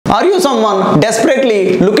Are you someone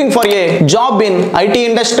desperately looking for a job in IT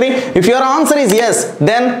industry? If your answer is yes,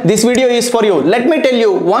 then this video is for you. Let me tell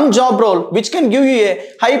you one job role which can give you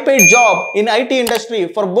a high paid job in IT industry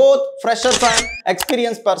for both freshers and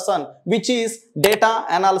experienced person, which is data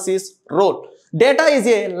analysis role. Data is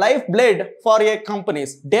a lifeblood for a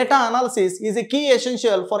companies. Data analysis is a key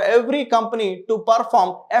essential for every company to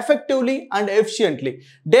perform effectively and efficiently.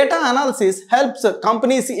 Data analysis helps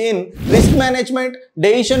companies in risk management,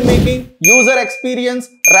 decision making, user experience,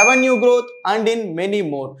 revenue growth, and in many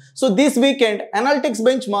more. So this weekend, Analytics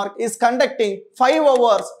Benchmark is conducting 5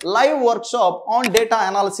 hours live workshop on data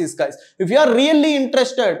analysis, guys. If you are really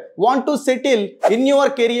interested, want to settle in your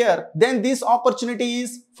career, then this opportunity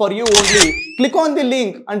is for you only. Click on the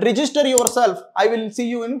link and register yourself. I will see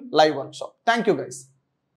you in live workshop. Thank you, guys.